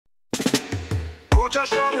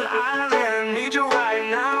Portrush on the island, need you right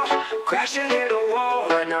now. Crashing into a wall,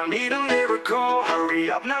 right now need a miracle.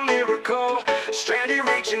 Hurry up now, miracle. Stranded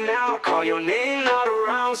reaching out, call your name not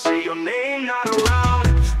around. Say your name not around.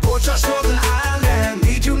 Portrush on the island,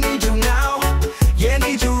 need you now. Yeah,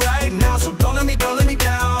 need you right now, so don't let me down.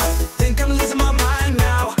 Think I'm losing my mind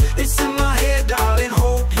now. It's in my head, darling,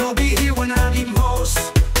 hope you'll be here when I need most.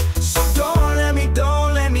 So don't let me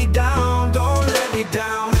down, don't let me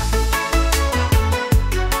down.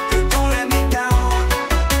 Don't let me down.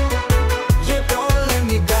 Yeah, don't let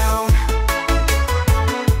me down.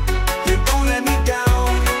 Yeah, don't let me down.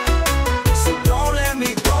 So don't let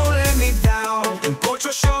me down. And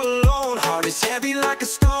Portrush all alone, heart is heavy like a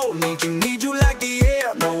stone. Need you like the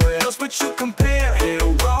air, nowhere else but you compare. Hit a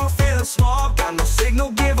wall, feeling small, got no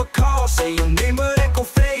signal, give a call. Say your name but echo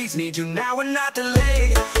fades, need you now and not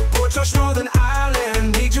delay. Portrush Northern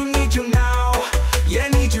Island, need you now. Yeah,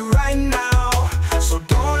 need you right now. So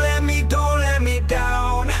don't let me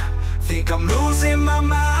down. Think I'm losing my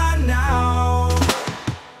mind now.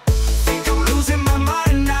 Think I'm losing my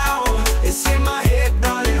mind now. It's in my head,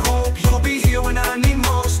 darling, hope you'll be here when I need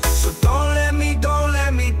most. So don't let me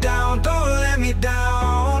down, don't let me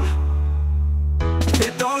down.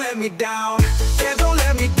 Yeah, don't let me down. Yeah, don't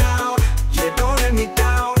let me down. Yeah, don't let me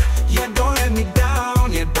down. Yeah, don't let me down.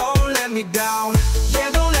 Yeah, don't let me down.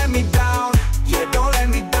 Yeah, don't let me down. Yeah, don't let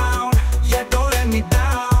me down. Yeah, don't let me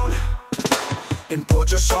down. In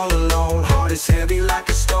Portrush all alone, heart is heavy like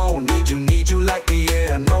a stone. Need you like the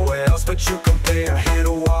air, nowhere else but you compare. Hit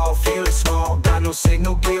a wall, feeling small, got no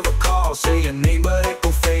signal, give a call. Say your name but echo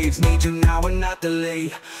fades, need you now and not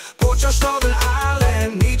delay. Portrush Northern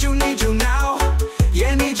Island, need you now.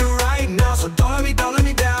 Yeah, need you right now, so don't let me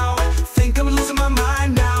down. Think I'm losing my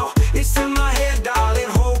mind now. It's in my head, darling,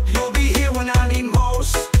 hope you'll be here when I need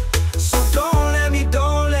most. So don't let me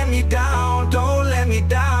down, don't let me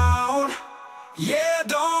down. Yeah,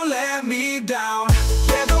 don't let me down.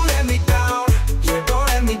 Yeah, don't let me down. Yeah, don't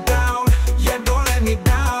let me down. Yeah, don't let me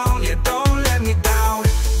down. Yeah, don't let me down.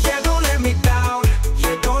 Yeah, don't let me down.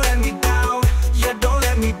 Yeah, don't let me down. Yeah, don't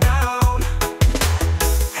let me down.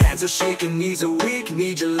 Hands are shaking, knees are weak,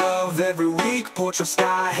 need your love every week. Portrait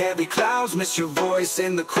sky, heavy clouds, miss your voice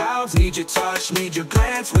in the crowds. Need your touch, need your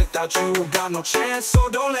glance, without you got no chance. So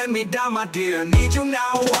don't let me down, my dear, need you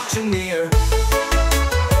now, watching near.